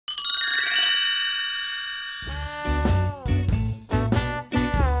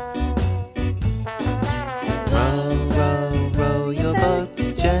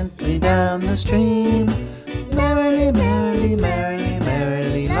the stream. Merrily, merrily, merrily,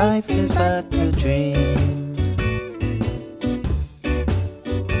 merrily, life is but a dream.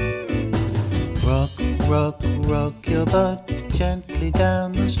 Rock, rock, rock your boat gently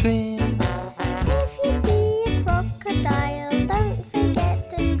down the stream. If you see a crocodile, don't forget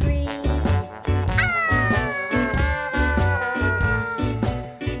to scream.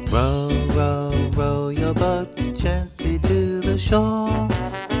 Row, row, row your boat gently to the shore.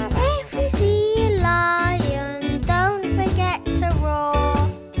 If you see a lion, don't forget to roar.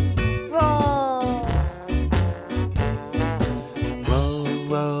 Roar. Row,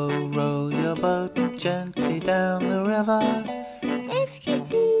 row, row your boat gently down the river. If you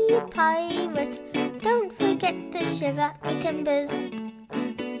see a pirate, don't forget to shiver me timbers.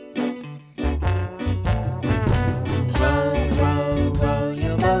 Row, row, row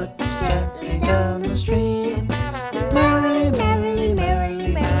your boat gently down the stream. Merrily, merrily,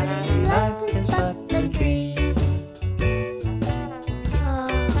 merrily, merrily, life is but a dream.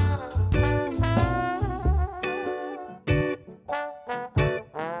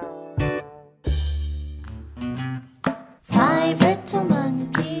 5 little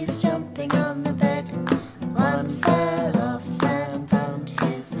monkeys jumping on the bed. One fell off and bumped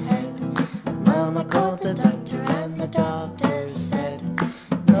his head. Mama called the doctor and the doctor said,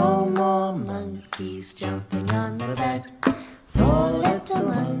 no more monkeys jumping on the bed. 4 little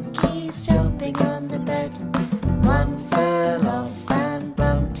monkeys jumping on the bed. One fell off and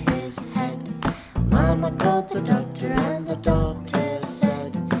bumped his head. Mama called the doctor and the doctor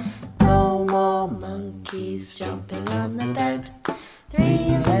said, no more monkeys jumping on the bed.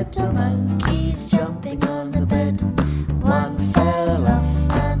 3 little monkeys jumping on the bed. One fell off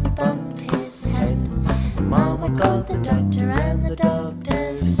and bumped his head. Mama called the doctor and the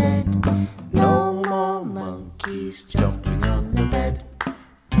doctor said, no more monkeys jumping on the bed.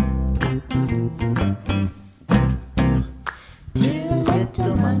 2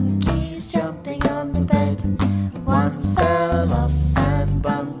 little monkeys jumping on the bed. One fell off and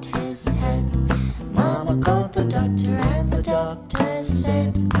bumped his head. Mama called the doctor and the doctor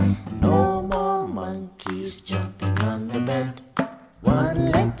said, no more monkeys jumping on the bed.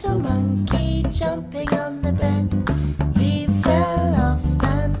 1 little monkey jumping on the bed. He fell off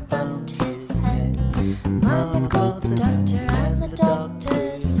and bumped his head. Mama called the doctor and the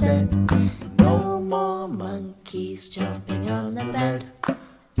doctor said, no more monkeys jumping on the bed.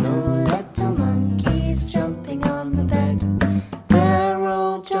 No little monkeys jumping on the bed. They're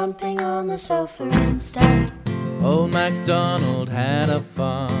all jumping on the sofa instead. Old MacDonald had a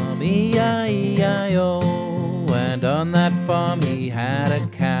farm, E-I-E-I-O. And on that farm he had a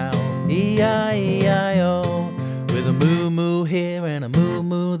cow, E-I-E-I-O. With a moo-moo here and a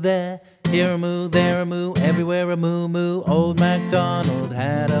moo-moo there. Here a moo, there a moo, everywhere a moo-moo. Old MacDonald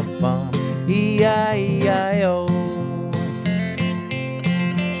had a farm, E-I-E-I-O.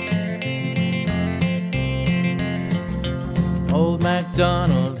 Old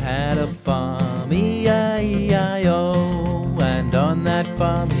MacDonald had a farm, E-I-E-I-O. And on that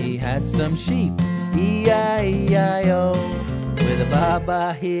farm he had some sheep, E-I-E-I-O. With a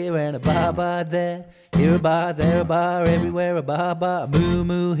baa-baa here and a baa-baa there. Here a baa, there a baa, everywhere a baa-baa. A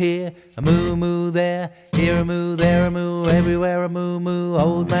moo-moo here, a moo-moo there. Here a moo, there a moo, everywhere a moo-moo.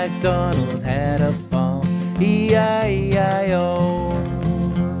 Old MacDonald had a farm, E-I-E-I-O.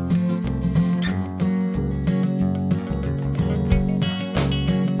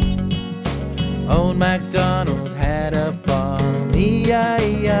 Old MacDonald had a farm,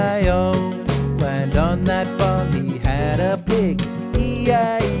 E-I-E-I-O. And on that farm he had a pig,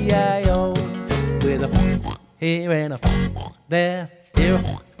 E-I-E-I-O. With a here and a there, here,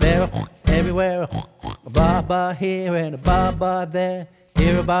 there, everywhere. A baa-baa here and a baa-baa there.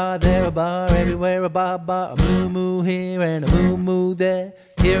 Here a baa, there a baa, everywhere a baa-baa. A moo-moo here and a moo-moo there.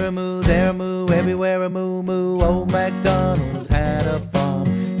 Here a moo, there a moo, everywhere a moo-moo. Old MacDonald had a farm,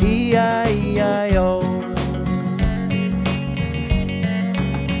 E-I-E-I-O.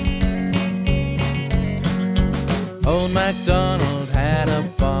 Old MacDonald had a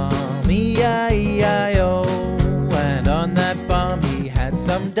farm, E-I-E-I-O. And on that farm he had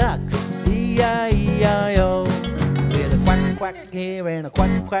some ducks, E-I-E-I-O. With a quack quack here and a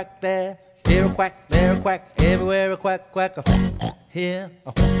quack quack there. Here a quack, there a quack, everywhere a quack quack. A here,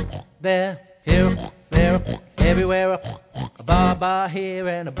 a there, here, there, everywhere a baa-baa here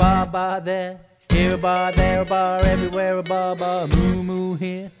and a baa-baa there. Here a baa, there a baa, everywhere a baa-baa. A moo-moo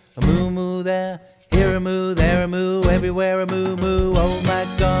here, a moo-moo there. Here a moo, there a moo, everywhere a moo-moo. Old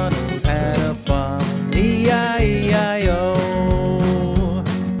MacDonald had a farm, E-I-E-I-O.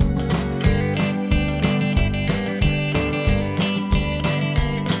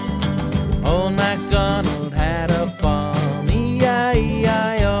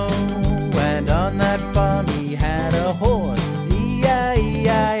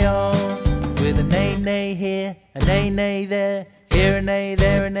 neigh, neigh there. Here a neigh,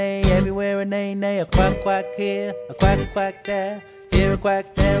 there a neigh, everywhere a neigh, neigh. A quack, quack here, a quack, quack there. Here a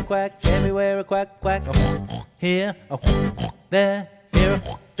quack, there a quack, everywhere a quack, quack. Here a there, here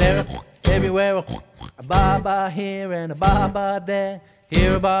a there, everywhere a baa baa here and a baa baa there.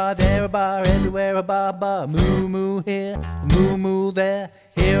 Here a bar, there a bar, everywhere a baa baa. Moo moo here, moo moo there.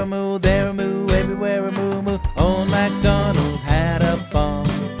 Here a moo, there a moo, everywhere a moo moo. Old MacDonald had a farm.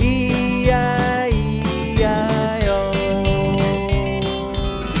 E-I-E-I-O.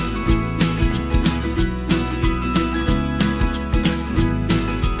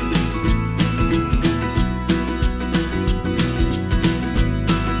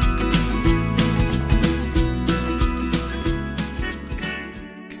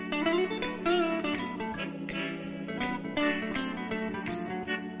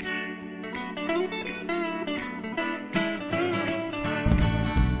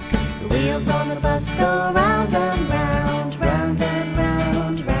 Wheels on the bus go round and round, round and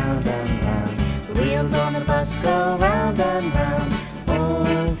round, round and round. The wheels on the bus go round and round,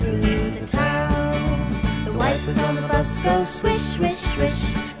 all through the town. The wipers on the bus go swish, swish,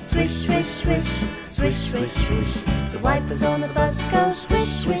 swish, swish, swish, swish, swish, swish, swish. The wipers on the bus go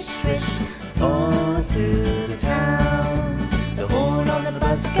swish, swish, swish, all through the town. The horn on the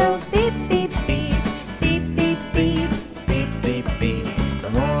bus goes beep, beep, beep, beep, beep, beep, beep, beep, beep. The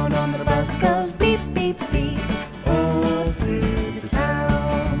horn on the bus goes beep, beep, beep, all through the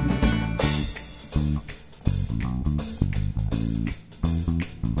town.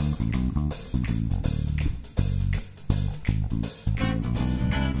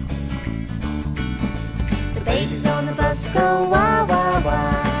 The babies on the bus go wah, wah,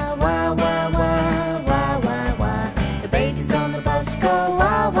 wah, wah, wah, wah, wah, wah, wah. The babies on the bus go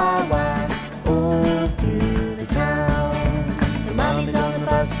wah, wah, wah, all through the town. The mummies on the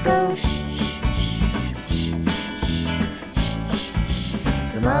bus go shh, shh, shh, shh, shh, shh.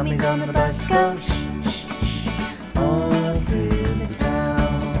 The mummies on the bus go shh, shh, shh, all through the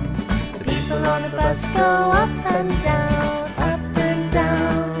town. The people on the bus go up and down, up and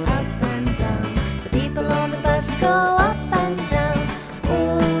down, up and down. The people on the bus go up and down,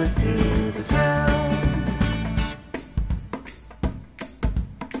 all through the town.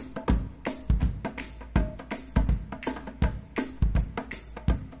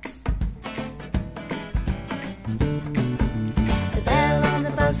 The bell on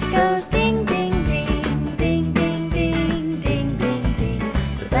the bus goes ding, ding, ding, ding, ding, ding, ding, ding, ding.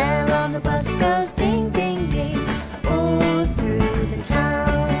 The bell on the bus goes ding, ding, ding, all through the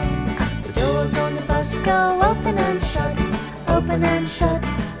town. The doors on the bus go open and shut, open and shut,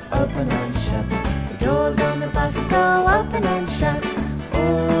 open and shut. The doors on the bus go open and shut,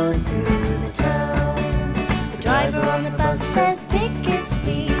 all through the town. The driver on the bus says tickets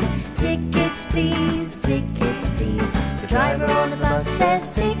please, tickets please, tickets please. The driver on the bus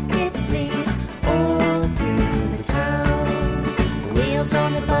says tickets please, all through the town. The wheels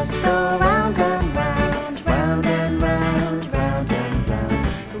on the bus go round and round, round and round, round and round.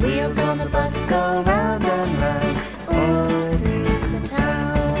 The wheels on the bus go round and round, all through the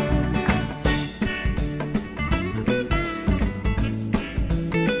town.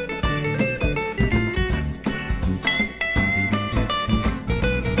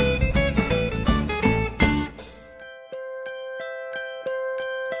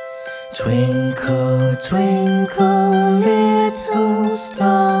 Twinkle, twinkle, little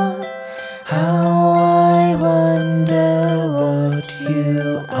star, how I wonder what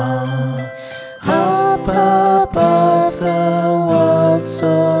you are. Up above the world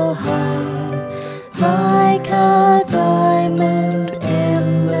so high, like a diamond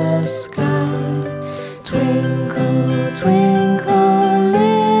in the sky. Twinkle, twinkle,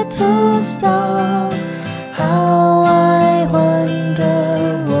 little star, how I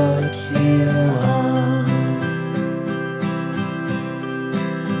wonder what you are.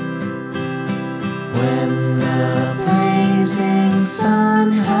 When the blazing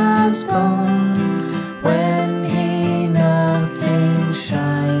sun has gone, when he nothing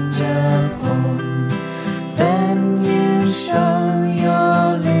shines upon, then you show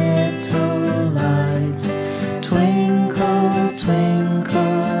your little light. Twinkle,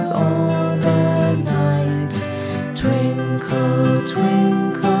 twinkle all the night. Twinkle,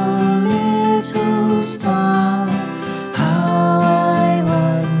 twinkle, little star, how I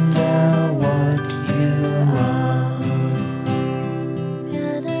wonder what you are. Da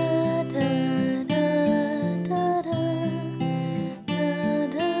da da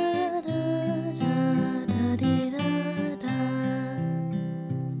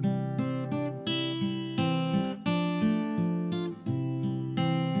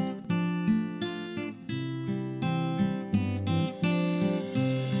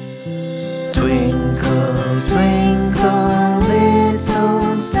twinkle,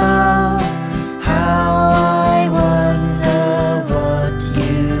 little star, how I wonder what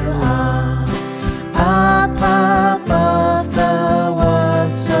you are. Up above the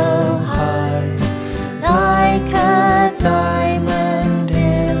world so high, like a diamond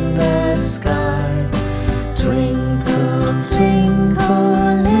in the sky. Twinkle,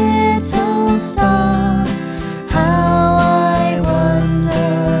 twinkle, little star, how I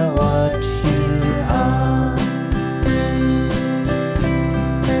wonder what you are.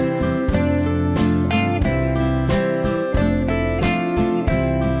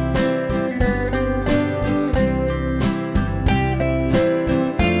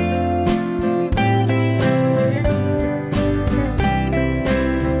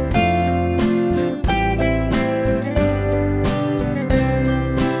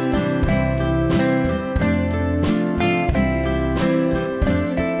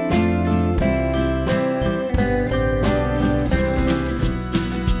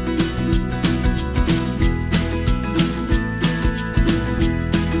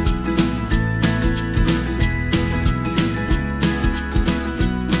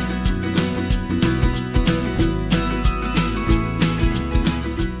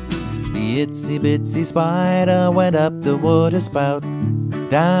 The itsy bitsy spider went up the water spout.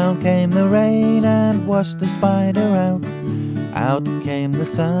 Down came the rain and washed the spider out. Out came the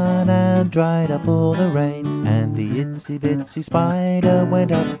sun and dried up all the rain. And the itsy bitsy spider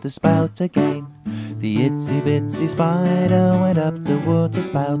went up the spout again. The itsy bitsy spider went up the water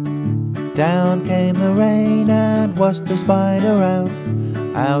spout. Down came the rain and washed the spider out.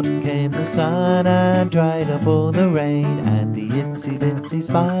 Out came the sun and dried up all the rain. And the itsy bitsy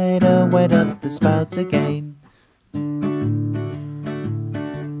spider went up the spout again.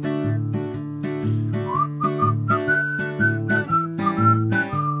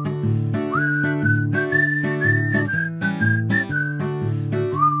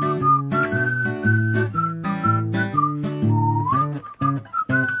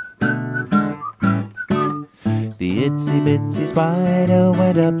 The itsy bitsy spider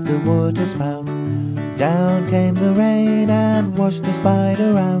went up the water spout. Down came the rain and washed the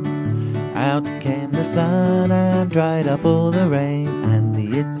spider out. Out came the sun and dried up all the rain. And the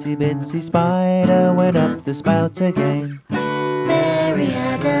itsy bitsy spider went up the spout again. Mary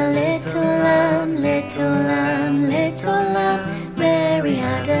had a little lamb, little lamb, little lamb. Mary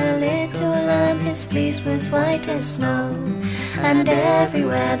had a little lamb, his fleece was white as snow. And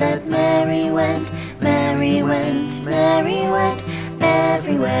everywhere that Mary went, Mary went, Mary went.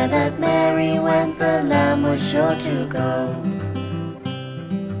 Everywhere that Mary went, the lamb was sure to go.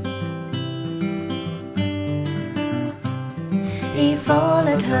 He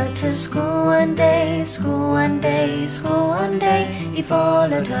followed her to school one day, school one day, school one day. He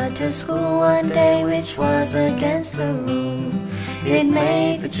followed her to school one day, which was against the rule. It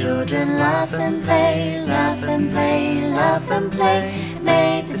made the children laugh and play, laugh and play, laugh and play. It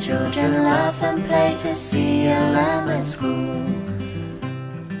made the children laugh and play to see a lamb at school.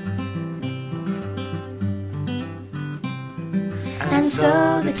 And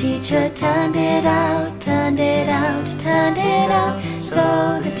so the teacher turned it out, turned it out, turned it out.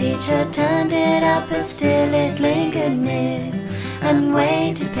 So the teacher turned it up, but still it lingered near. And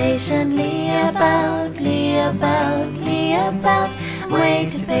waited patiently about, about.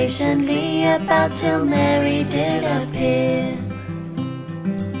 Waited patiently about till Mary did appear.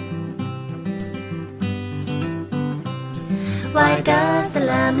 Why does the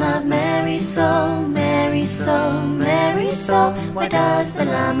lamb love Mary so, Mary so, Mary so? Why does the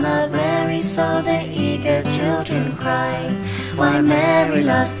lamb love Mary so? The eager children cry. Why Mary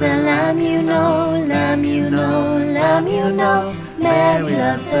loves the lamb, you know, lamb, you know, lamb, you know. Mary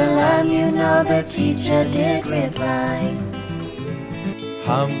loves the lamb, you know, the teacher did reply.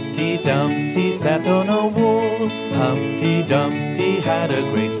 Humpty Dumpty sat on a wall. Humpty Dumpty had a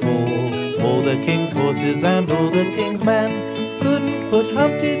great fall. All the king's horses and all the king's men couldn't put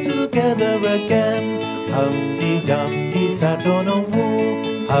Humpty together again. Humpty Dumpty sat on a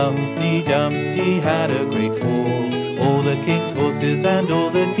wall. Humpty Dumpty had a great fall. All the king's horses and all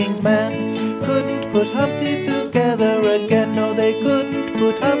the king's men couldn't put Humpty together again. No, they couldn't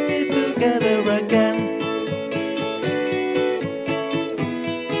put Humpty together again.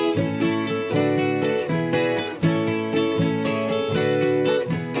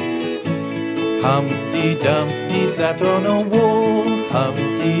 Humpty Dumpty sat on a wall.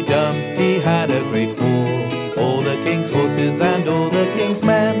 Humpty Dumpty had a great fall. All the king's horses and all the king's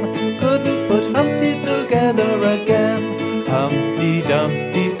men couldn't put Humpty together again. Humpty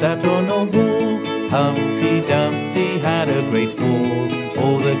Dumpty sat on a wall. Humpty Dumpty had a great fall.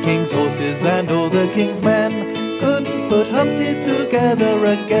 All the king's horses and all the king's men together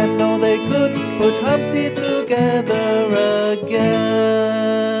again. No, they couldn't put Humpty together again.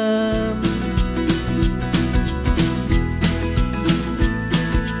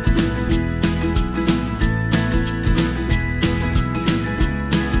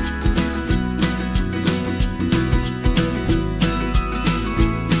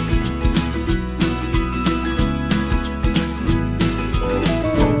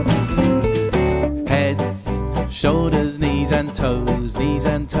 Shoulders, knees and toes, knees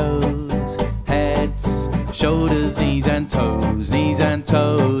and toes. Heads, shoulders, knees and toes, knees and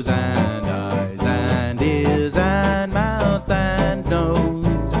toes. And eyes and ears and mouth and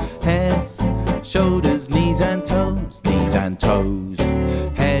nose. Heads, shoulders, knees and toes, knees and toes.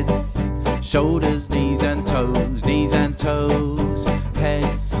 Heads, shoulders, knees and toes, knees and toes.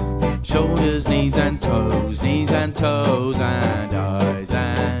 Heads, shoulders, knees and toes, knees and toes. And eyes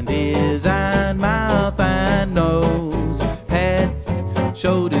and ears and mouth and nose. Heads,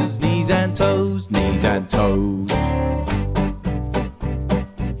 shoulders, knees and toes, knees and toes.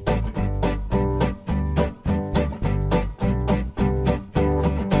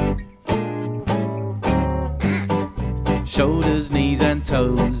 Shoulders, knees and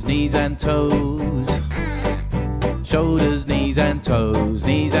toes, knees and toes. Shoulders, knees and toes,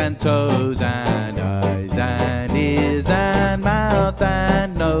 knees and toes. And eyes and ears and mouth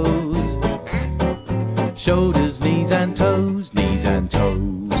and nose. Shoulders, knees and toes, knees and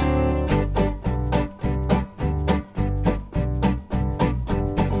toes.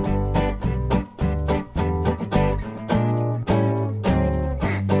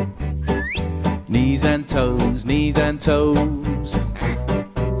 Knees and toes, knees and toes.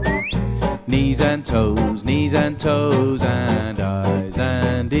 Knees and toes, knees and toes. And eyes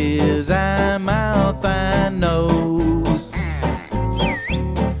and ears and mouth and nose.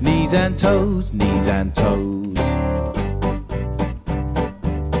 Knees and toes, knees and toes.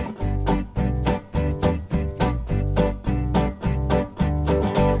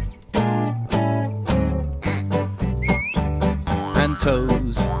 And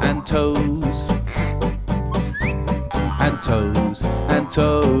toes, and toes. And toes, and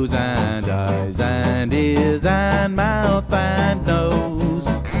toes. And eyes and ears and mouth and nose.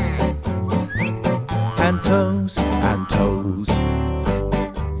 And toes, and toes.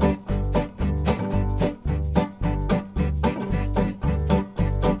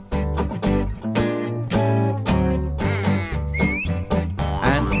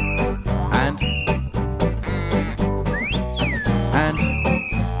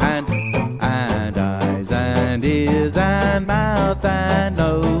 And eyes and ears and mouth and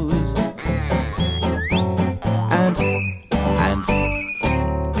nose. And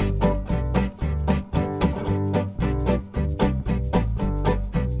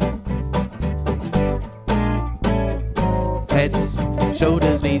heads,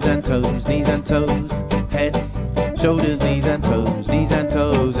 shoulders, knees and toes, knees and toes. Heads, shoulders, knees and toes, knees and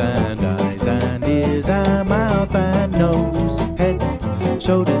toes. And eyes and ears and mouth and nose. Heads,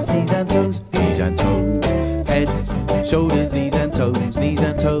 shoulders, knees and toes, knees and toes. Heads, shoulders, knees and toes, knees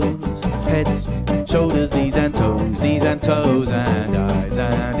and toes. Heads, shoulders, knees and toes, knees and toes. And eyes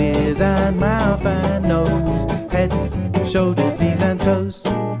and ears and mouth and nose. Heads, shoulders, knees and toes.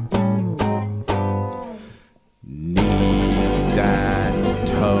 Knees and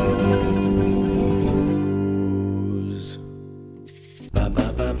toes. Ba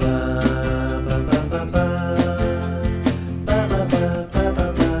ba ba ba ba ba ba ba.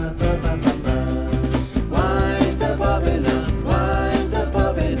 Wind the bobbin up, wind the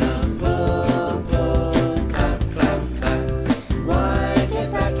bobbin up, pull, pull, clap, clap, clap. Wind it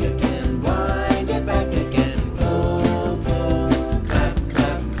back again, pull, pull, clap,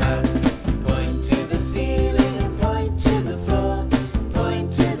 clap, clap.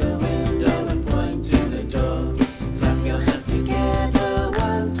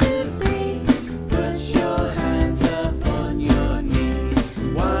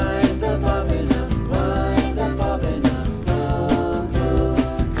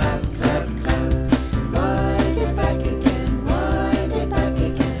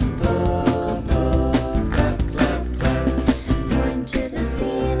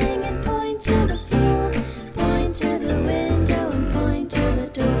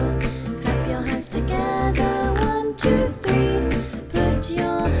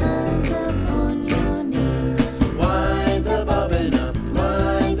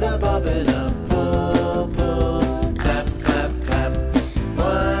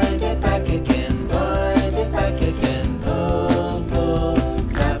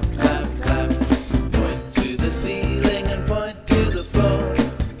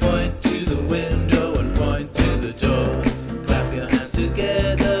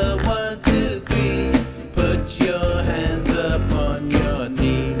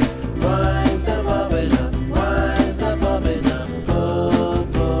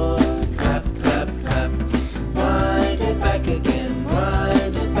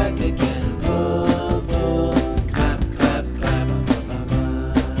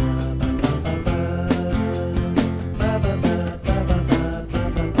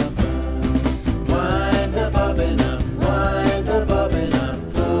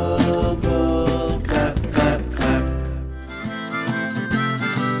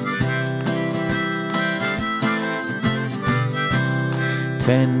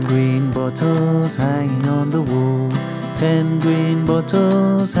 10 green bottles hanging on the wall. 10 green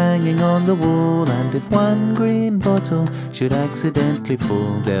bottles hanging on the wall. And if one green bottle should accidentally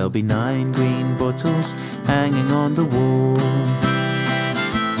fall, there'll be 9 green bottles hanging on the wall.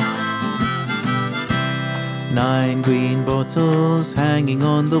 9 green bottles hanging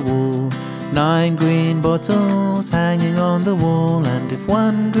on the wall. 9 green bottles hanging on the wall. And if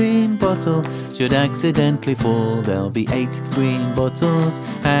one green bottle should accidentally fall, there'll be 8 green bottles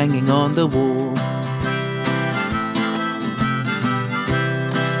hanging on the wall.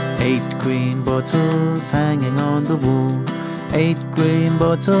 8 green bottles hanging on the wall. 8 green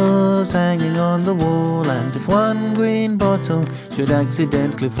bottles hanging on the wall. And if one green bottle should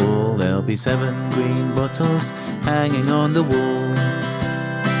accidentally fall, there'll be 7 green bottles hanging on the wall.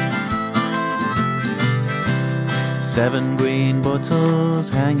 7 green bottles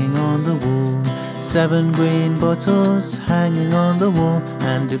hanging on the wall. 7 green bottles hanging on the wall.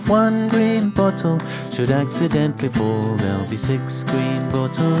 And if one green bottle should accidentally fall, there'll be 6 green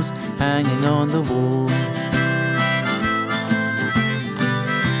bottles hanging on the wall.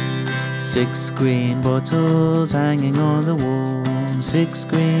 6 green bottles hanging on the wall. 6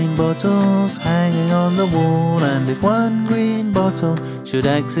 green bottles hanging on the wall. And if one green bottle should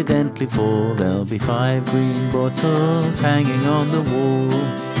accidentally fall, there'll be 5 green bottles hanging on the wall.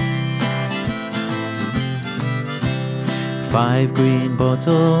 5 green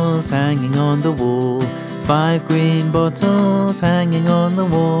bottles hanging on the wall. 5 green bottles hanging on the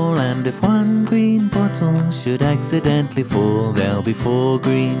wall. And if one green bottle should accidentally fall, there'll be 4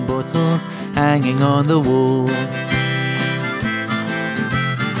 green bottles hanging on the wall.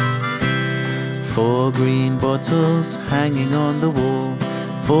 4 green bottles hanging on the wall.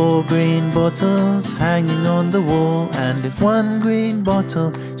 4 green bottles hanging on the wall. And if one green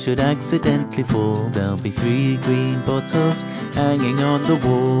bottle should accidentally fall, there'll be 3 green bottles hanging on the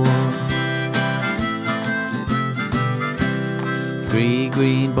wall. 3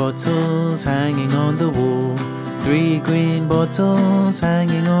 green bottles hanging on the wall. 3 green bottles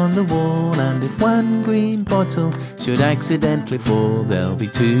hanging on the wall. And if one green bottle should accidentally fall, there'll be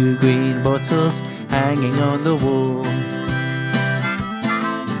 2 green bottles hanging on the wall.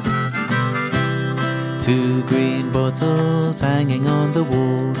 2 green bottles hanging on the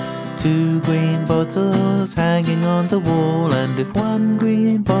wall. 2 green bottles hanging on the wall. And if one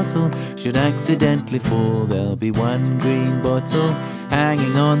green bottle should accidentally fall, there'll be 1 green bottle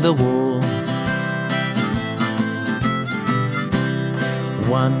hanging on the wall.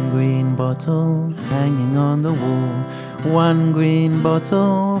 1 green bottle hanging on the wall. 1 green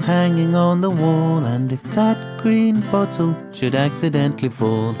bottle hanging on the wall. And if that green bottle should accidentally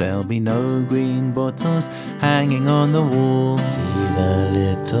fall, there'll be no green bottles hanging on the wall. See the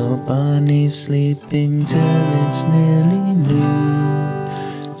little bunnies sleeping till it's nearly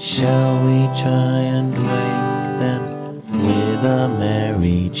noon. Shall we try and wake them with a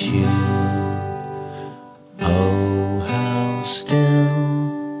merry tune? Oh, how still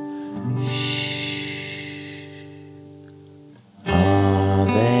are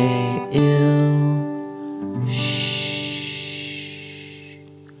they ill? Shh,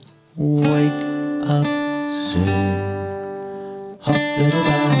 wake up soon. Hop little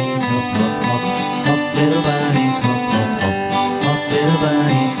bunnies, hop hop hop. Hop little bunnies, hop hop hop. Hop little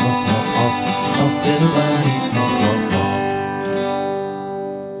bunnies, hop hop hop. Hop little bunnies, hop hop hop.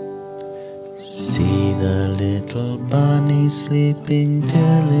 See the little bunnies sleeping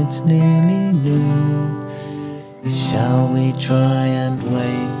till it's nearly noon. Shall we try and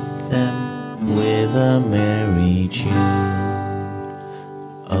wake them with a merry tune?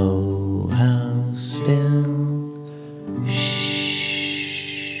 Oh, how still, shh,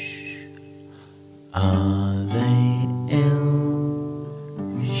 are they ill?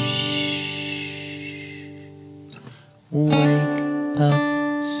 Shh, wake up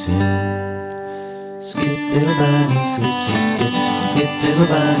soon. Skip little bunny, skip, skip, skip. Skip little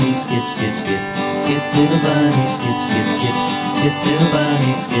bunny, skip, skip, skip. Skip little bunny, skip, skip, skip. Skip little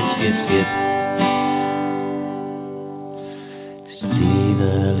bunny, skip, skip, skip. See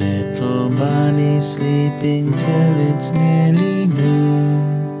the little bunny sleeping till it's nearly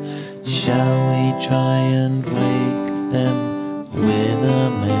noon. Shall we try and wake them with a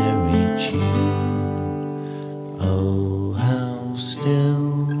merry tune? Oh, how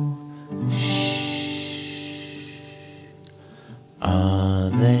still, shh, are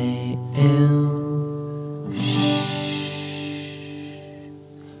they ill?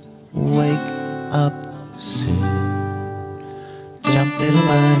 Wake up soon. Jump little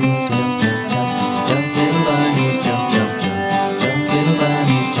bunnies, jump, jump, jump. Jump little bunnies, jump, jump, jump. Jump little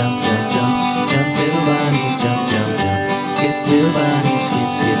bunnies, jump, jump, jump. Jump little bunnies, jump, jump, jump. Skip little bunnies, skip,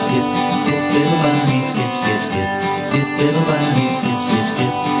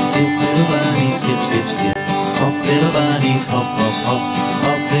 skip, skip. Hop, little bunnies, hop, hop, hop.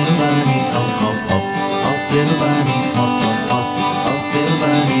 Hop, little bunnies, hop, hop, hop. Hop, little bunnies, hop, hop, hop. Hop, little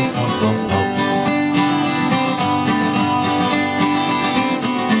bunnies, hop, hop, hop.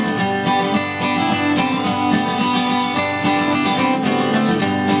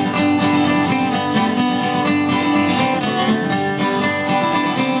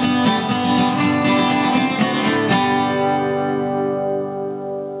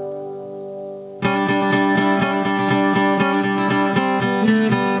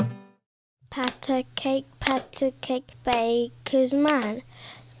 Pat a cake, baker's man.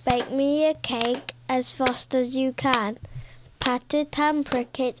 Bake me a cake as fast as you can. Pat it and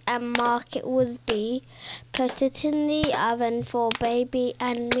prick it and mark it with B. Put it in the oven for baby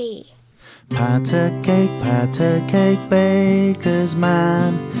and me. Pat a cake, baker's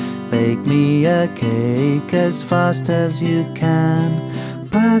man. Bake me a cake as fast as you can.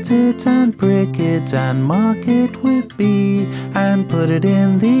 Pat it and prick it and mark it with B, and put it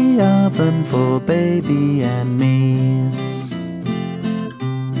in the oven for baby and me.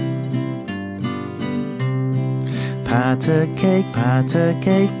 Pat a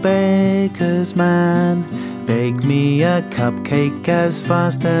cake, baker's man. Bake me a cupcake as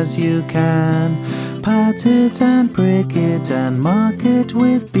fast as you can. Pat it and prick it and mark it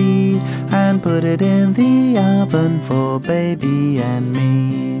with B, and put it in the oven for baby and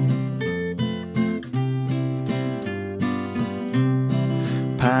me.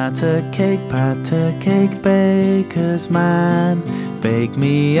 Pat a cake, baker's man. Bake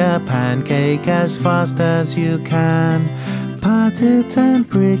me a pancake as fast as you can. Pat it and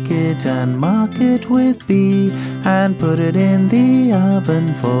prick it and mark it with B, and put it in the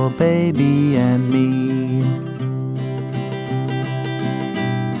oven for baby and me.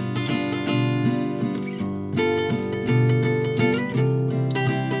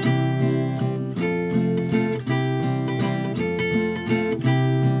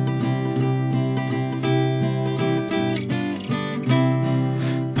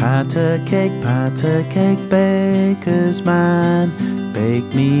 Pat a cake, baker's man.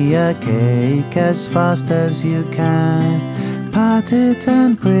 Bake me a cake as fast as you can. Pat it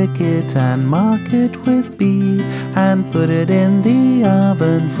and prick it and mark it with B, and put it in the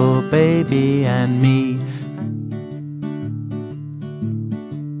oven for baby and me.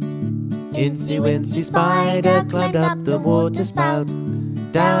 Incy Wincy Spider climbed up the water spout.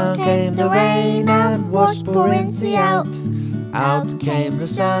 Down came the rain and washed poor Incy out. Out came the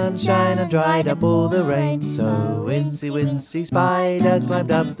sunshine and dried up all the rain. So Incy Wincy Spider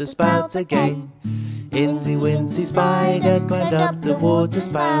climbed up the spout again. Incy Wincy Spider climbed up the water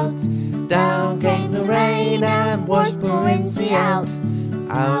spout. Down came the rain and washed poor Incy out.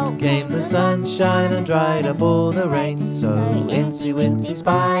 Out came the sunshine and dried up all the rain. So Incy Wincy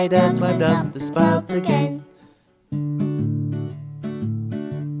Spider climbed up the spout again.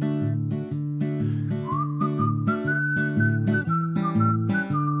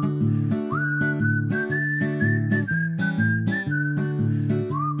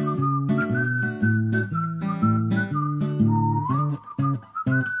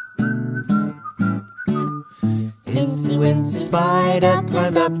 Incy Wincy Spider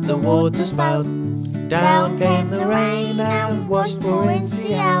climbed up the water spout. Down came the rain and washed poor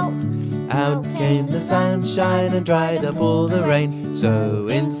Incy out. Out came the sunshine and dried up all the rain. So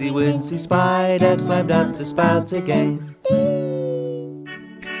Incy Wincy Spider climbed up the spout again.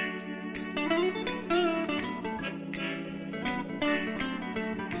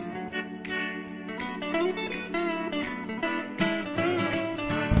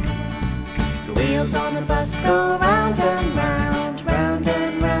 The wheels on the bus go round and round, round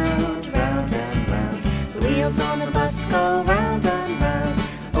and round, round and round. The wheels on the bus go round and round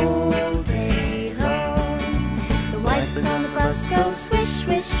all day long. The wipers on the bus go swish,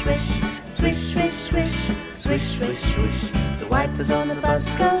 swish, swish, swish, swish, swish, swish, swish, swish. The wipers on the bus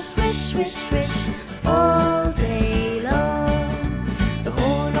go swish, swish, swish all day long. The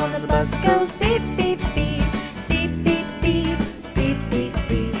horn on the bus goes beep, beep, beep, beep, beep, beep, beep, beep,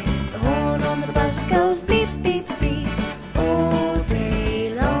 beep. The horn on the bus goes beep, beep, beep all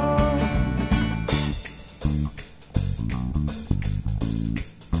day long.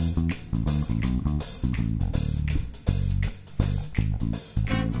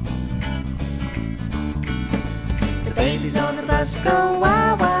 The babies on the bus go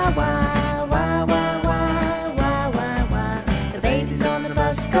wah, wah, wah, wah, wah, wah, wah, wah, wah. The babies on the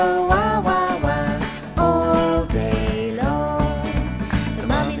bus go wah, wah, wah all day long. The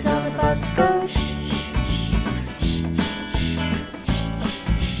mummies on the bus go shh, shh, shh, shh, shh.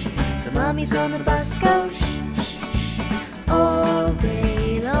 The mummies on the bus go shh, shh, all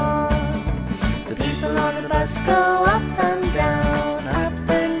day long. The people bus go up and down, up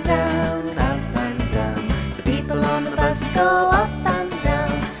and down, up and down. The people on the bus go up and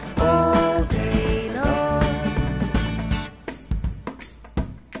down all day long.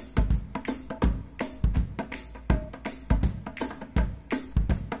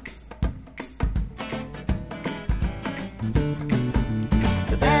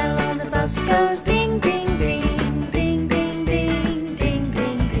 The bell on the bus goes ding, ding, ding, ding, ding, ding, ding,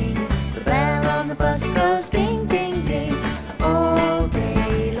 ding, ding. The bell on the bus goes ding, ding, ding, all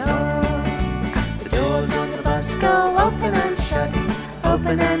day long. The doors on the bus go open and shut,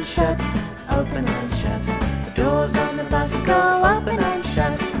 open and shut, open and shut. The doors on the bus go open and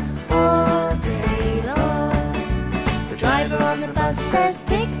shut all day long. The driver on the bus says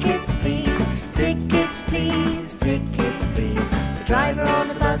tickets please, tickets please, tickets please. The driver on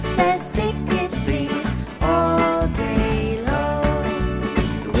the bus says tickets please all day long.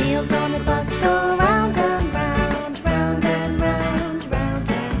 The wheels on the bus go round and round, round and round, round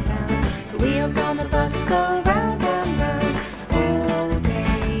and round. The wheels on the bus go round and round all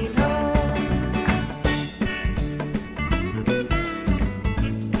day long.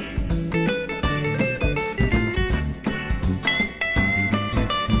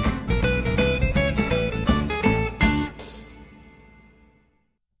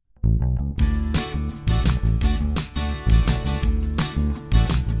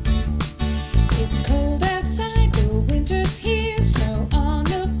 It's cold outside, the winter's here. Snow on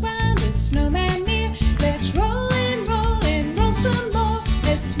the ground, the snowman near. Let's roll and roll and roll some more.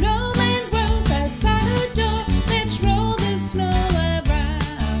 The snowman rolls outside her door. Let's roll the snow around.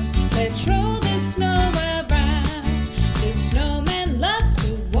 Let's roll the snow around. The snowman loves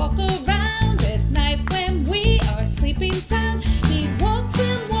to walk around at night when we are sleeping sound. He walks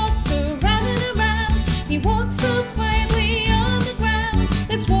and walks around and around. He walks so quietly on the ground.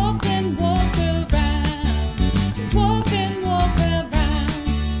 Let's walk and walk around. Let's walk and walk around.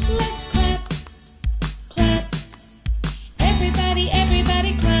 Let's clap, clap. Everybody,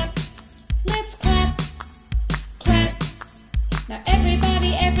 everybody clap. Let's clap, clap. Now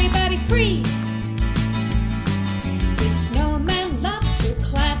everybody, everybody freeze. The snowman loves to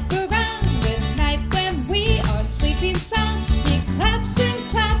clap around at night when we are sleeping sound. He claps and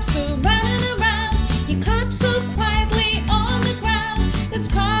claps around and around. He claps so quietly on the ground. Let's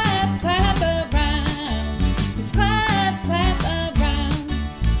clap, clap around. Let's clap, clap around.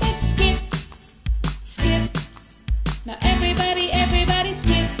 Let's skip, skip. Now everybody, everybody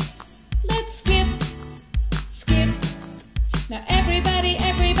skip. Let's skip, skip. Now everybody,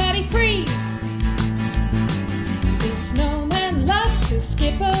 everybody freeze. The snowman loves to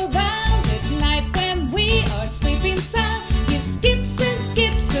skip around at night when we are sleeping sound. He skips and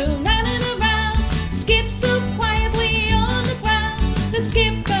skips around and around. Skips so quietly on the ground. Let's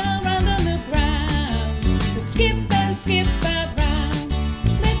skip around on the ground. Let's skip and skip around.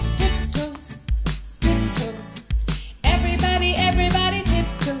 Let's tiptoe, tiptoe. Everybody, everybody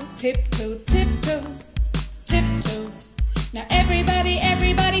tiptoe, tiptoe, tiptoe, tiptoe. Now everybody,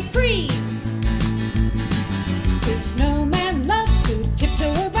 everybody freeze. The snowman loves to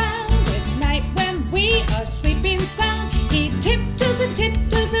tiptoe around at night when we are sleeping sound. He tiptoes and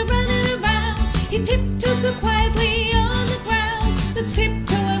tiptoes around and around. He tiptoes so quietly on the ground. Let's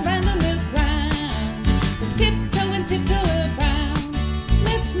tiptoe around on the ground. Let's tiptoe and tiptoe around.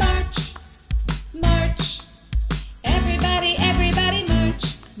 Let's march, march. Everybody, everybody march,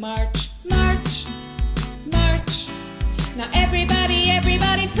 march, march, march. Now everybody,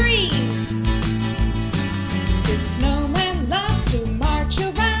 everybody freeze. The snowman loves to march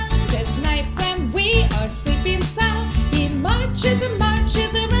around at night when we are sleeping sound. He marches and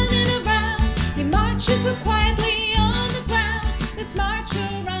marches around and around. He marches so quietly on the ground. Let's march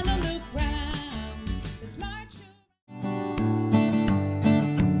around on the ground. Let's march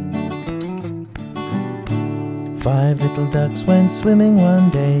around. 5 little ducks went swimming one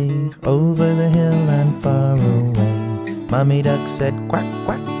day over the hill and far away. Mummy duck said quack,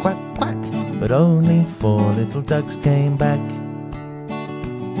 quack, quack, quack, but only 4 little ducks came back.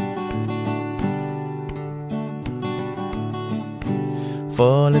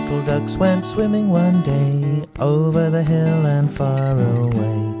 4 little ducks went swimming one day over the hill and far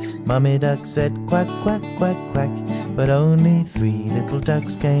away. Mummy duck said quack, quack, quack, quack, but only 3 little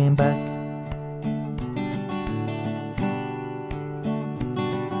ducks came back.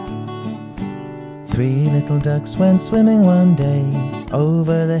 3 little ducks went swimming one day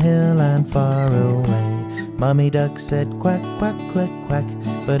over the hill and far away. Mummy duck said quack, quack, quack, quack,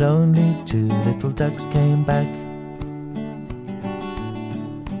 but only 2 little ducks came back.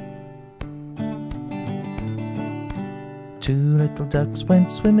 Two little ducks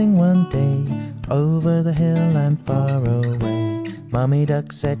went swimming one day over the hill and far away. Mummy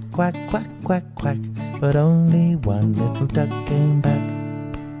duck said quack, quack, quack, quack, but only one little duck came back.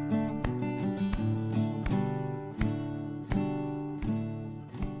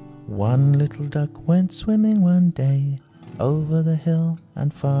 One little duck went swimming one day over the hill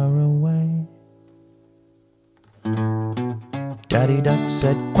and far away. Daddy duck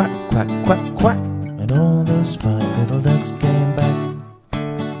said quack, quack, quack, quack, and all those 5 little ducks came back.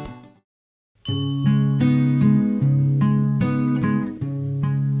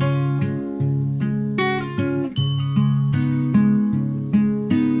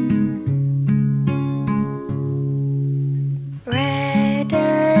 Red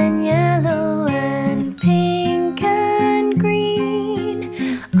and yellow and pink and green,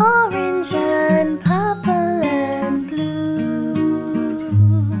 orange and purple and blue.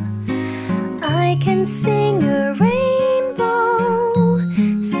 I can sing a rainbow,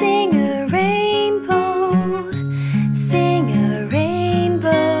 sing a rainbow, sing a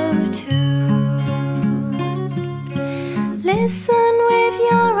rainbow too. Listen with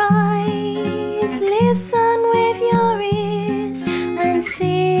your eyes, listen with your ears, and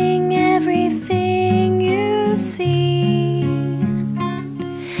sing everything you see.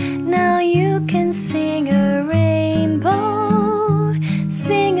 Now you can sing a rainbow,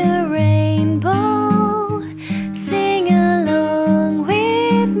 sing a rainbow, sing along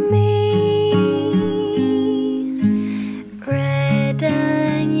with me. Red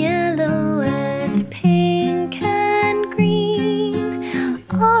and yellow and pink and green,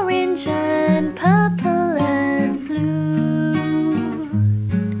 orange and purple and blue.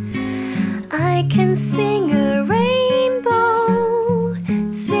 I can sing a rainbow,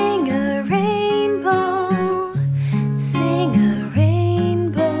 sing a rainbow, sing a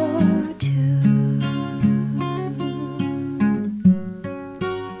rainbow too.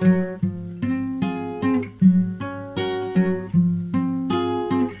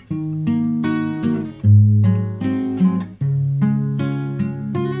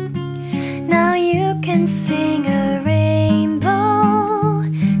 Now you can sing a rainbow,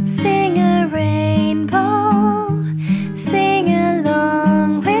 sing a rainbow, sing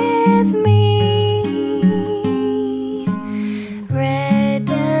along with me. Red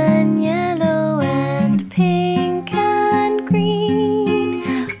and yellow and pink and green,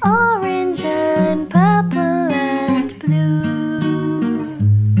 orange and purple and blue.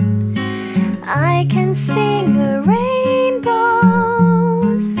 I can sing a rainbow,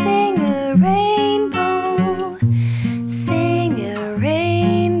 sing a rainbow, sing a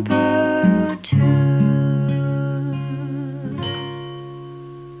rainbow too.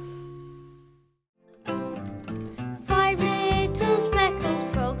 5 little speckled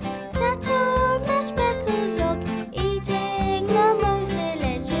frogs sat on a speckled log, eating the most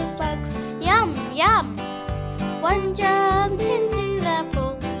delicious bugs. Yum, yum! One jumped into the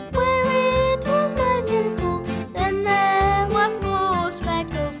pool where it was nice and cool. Then there were 4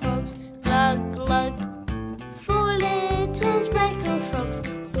 speckled frogs. Glug, glug. 4 little speckled frogs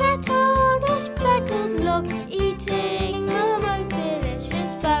sat on a speckled log, eating the most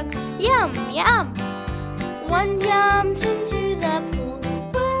delicious bugs. Yum, yum! One jumped into the pool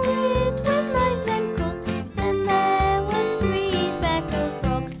where it was nice and cool. Then there were 3 speckled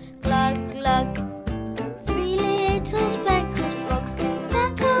frogs. Glug, glug. 3 little speckled frogs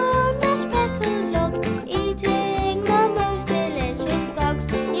sat on a speckled log, eating the most delicious bugs.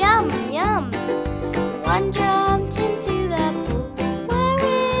 Yum, yum! One jumped into the pool where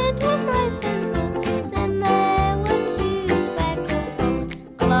it was nice and cool. Then there were 2 speckled frogs.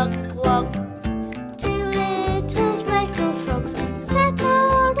 Glug, glug. 2 little speckled frogs sat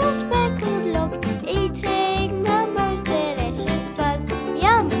on a speckled log, eating the most delicious bugs.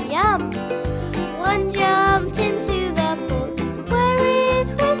 Yum, yum! One jumped into the pool where it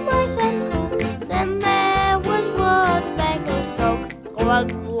was nice and cool. Then there was 1 speckled frog. Glug,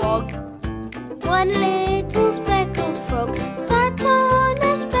 glug. 1 little speckled frog sat on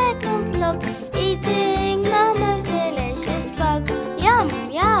a speckled log, eating the most delicious bugs. Yum,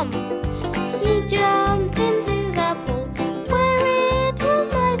 yum! He jumped into the pool where it was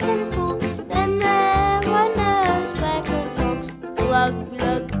nice and cool. Then there were no speckled frogs. Glug,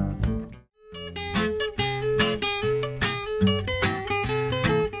 glug.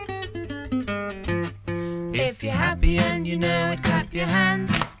 If you're happy and you know it, clap your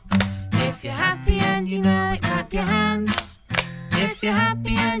hands. If you're happy and you know it, clap your hands. If you're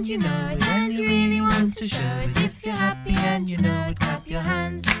happy and you know it, and you really want to show it. If you're happy and you know it, clap your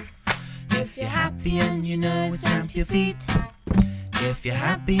hands. If you're happy and you know it, stamp your feet. If you're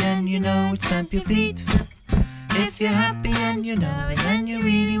happy and you know it, stamp your feet. If you're happy and you know it, and you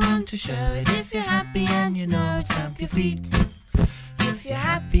really want to show it. If you're happy and you know it, stamp your feet. If you're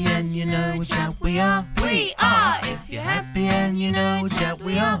happy and you know which out we are, we are. If you're happy and you know which out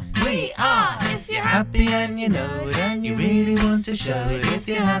we are, we are. If you're happy and you know it, and you really want to show it. If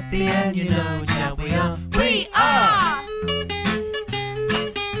you're happy and you know which out we are, we are.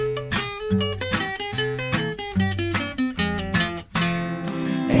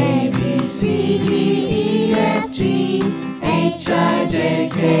 A, B, C, D, E, F, G, H, I, J,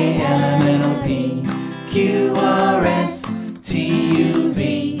 K, L, M, N, O, P, Q, R, S, T, U,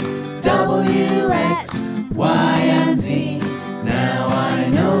 V, W, X, Y, and Z. Now I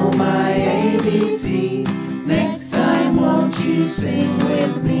know my ABC. Next time won't you sing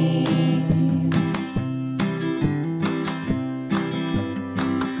with me?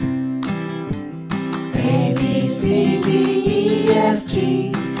 A, B, C, D, E, F,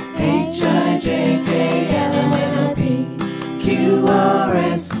 G, H, I, J, K, L, M, N, O, P, Q, R,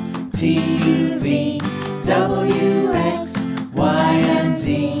 S, T, U, V, W, X, Y, and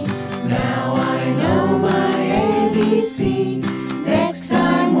Z. Now I know my ABCs. Next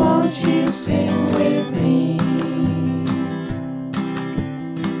time won't you sing with me?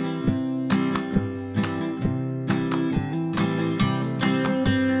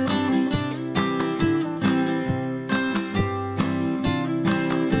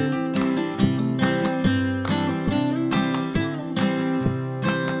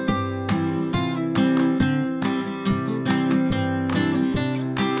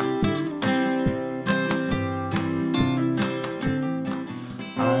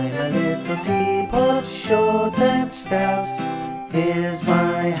 I'm a little teapot, short and stout. Here's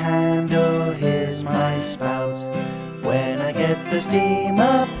my handle, here's my spout. When I get the steam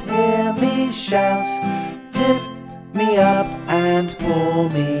up, hear me shout. Tip me up and pour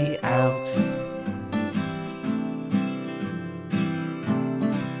me out.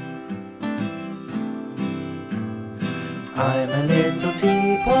 I'm a little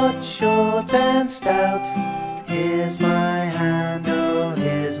teapot, short and stout. Here's my handle,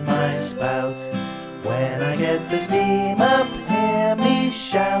 here's my spout. When I get the steam up, hear me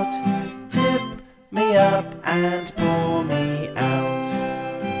shout. Tip me up and pour me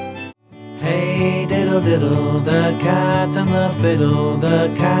out. Hey diddle diddle, the cat and the fiddle.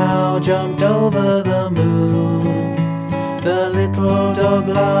 The cow jumped over the moon. The little dog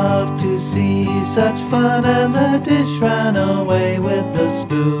loved to see such fun, and the dish ran away with the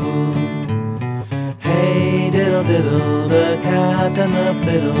spoon. Hey diddle diddle, the cat and the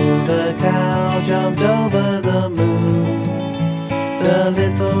fiddle. The cow jumped over the moon. The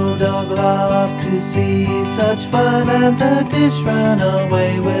little dog loved to see such fun, and the dish ran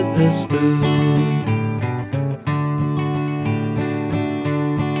away with the spoon.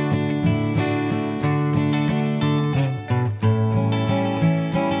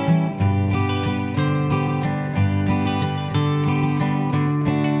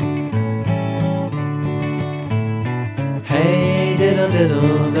 Hey diddle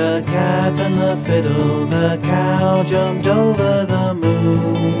diddle, the cat and the fiddle. The cow jumped over the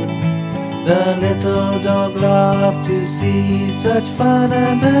moon. The little dog loved to see such fun,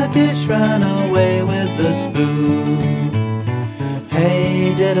 and the dish ran away with the spoon.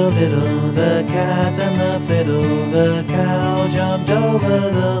 Hey diddle diddle, the cat and the fiddle. The cow jumped over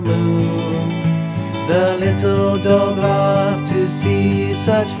the moon. The little dog loved to see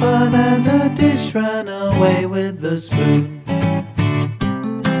such fun, and the dish ran away with the spoon.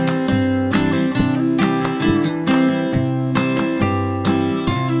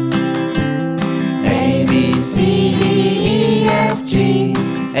 A, B, C, D, E, F, G,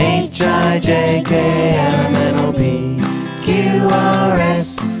 H, I, J, K, L, M, N, O, P, Q, R,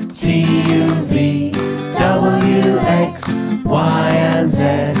 S, T, U, V, W, X, Y, and Z.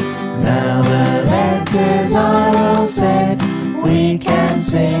 Now the letters are all said, we can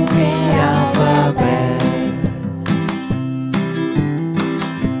sing the alphabet.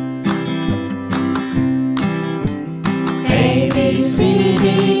 A, B, C, D,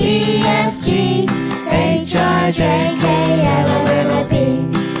 E, F, G, H, I, J, K, L, M, N, O,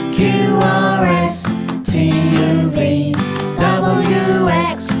 P, Q, R, S, T, U, V, W,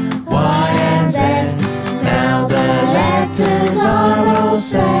 X, Y, and Z. Now the letters are all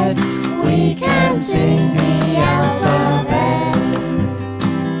said, we can sing the alphabet.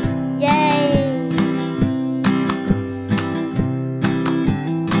 Yay!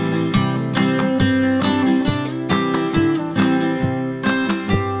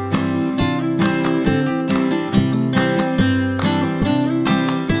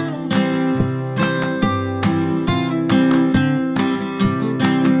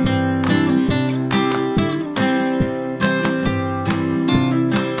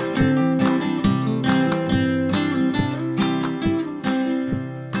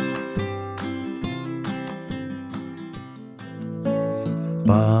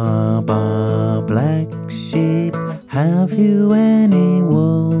 you any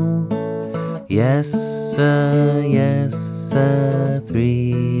wool? Yes, sir,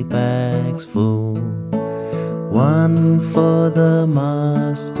 3 bags full. 1 for the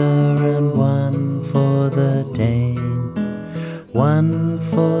master and 1 for the dame. 1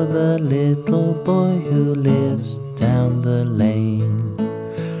 for the little boy who lives down the lane.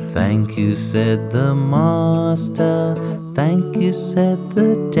 Thank you, said the master. Thank you, said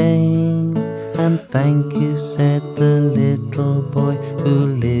the dame. And thank you, said the little boy who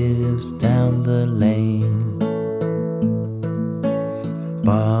lives down the lane.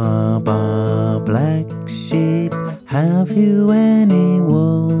 Baa Baa Black Sheep, have you any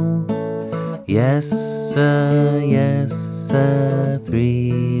wool? Yes, sir,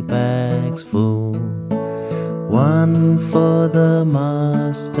 3 bags full. 1 for the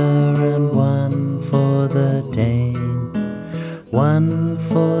master and 1 for the dame. 1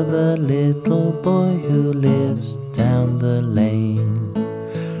 for the little boy who lives down the lane.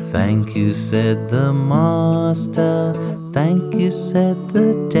 Thank you, said the master. Thank you, said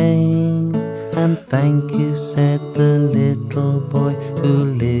the dame. And thank you, said the little boy who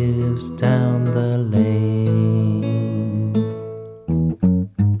lives down the lane.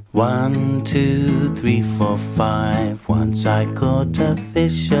 1, 2, 3, 4, 5. Once I caught a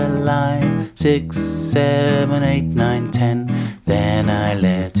fish alive. 6, 7, 8, 9, 10. Then I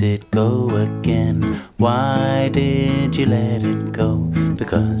let it go again. Why did you let it go?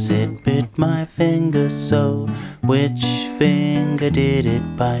 Because it bit my finger so. Which finger did it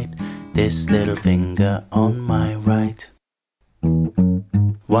bite? This little finger on my right.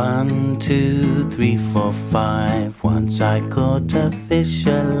 1, 2, 3, 4, 5. Once I caught a fish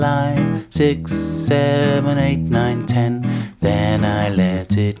alive. 6, 7, 8, 9, 10. Then I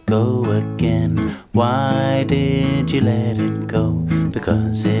let it go again. Why did you let it go?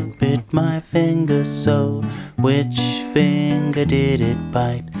 Because it bit my finger so. Which finger did it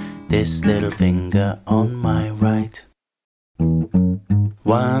bite? This little finger on my right.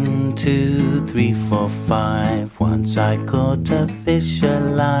 1, 2, 3, 4, 5. Once I caught a fish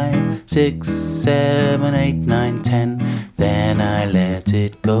alive. 6, 7, 8, 9, 10. Then I let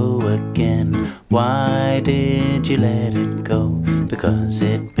it go again. Why did you let it go? Because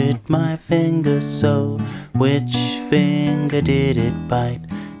it bit my finger so. Which finger did it bite?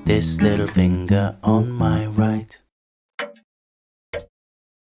 This little finger on my right.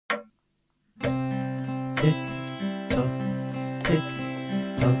 Tick tock, tick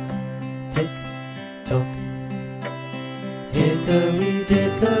tock, tick tock. Hickory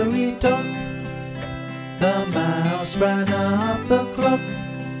dickory dock, the mouse ran up the clock.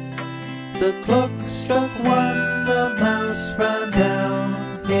 The clock struck 1, the mouse ran down.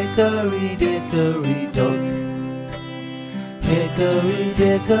 Hickory dickory dock. Hickory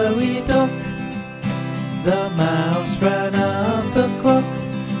dickory dock, the mouse ran up the clock.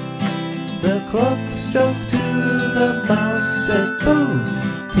 The clock struck 2, the mouse said boo.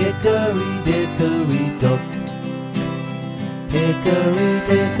 Hickory dickory dock. Hickory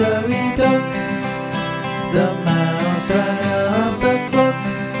dickory dock, the mouse ran up the clock.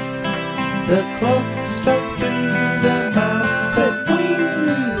 The clock struck 3, the mouse said wee.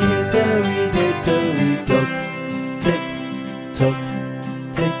 Hickory dickory dock. Tick tock,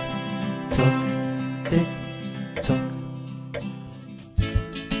 tick tock, tick tock.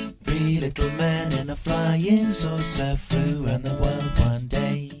 3 little men in a flying saucer flew around the world one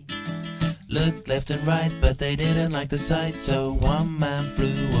day. Looked left and right, but they didn't like the sight, so one man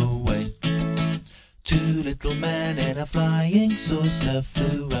flew away. 2 little men in a flying saucer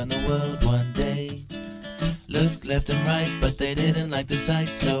flew around the world one day. Looked left and right, but they didn't like the sight,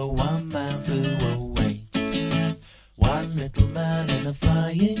 so one man flew away. 1 little man in a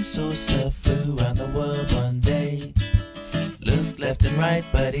flying saucer flew around the world one day. Looked left and right,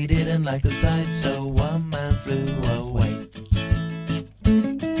 but he didn't like the sight, so one man flew away.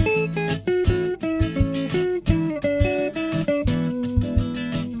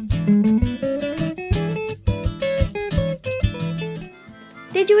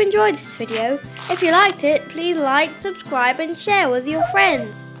 Did you enjoy this video? If you liked it, please like, subscribe and share with your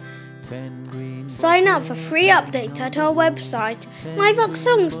friends. Sign up for free updates at our website,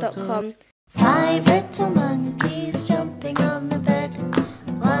 MyVoxSongs.com. 5 little monkeys jumping on the bed.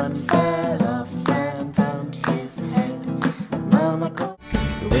 1 fell off and bumped his head. Mama called.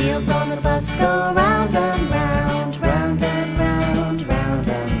 The wheels on the bus go round and round, round and round, round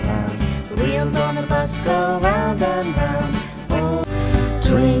and round. The wheels on the bus go round and round. Oh,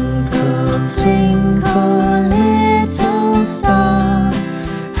 twinkle, twinkle.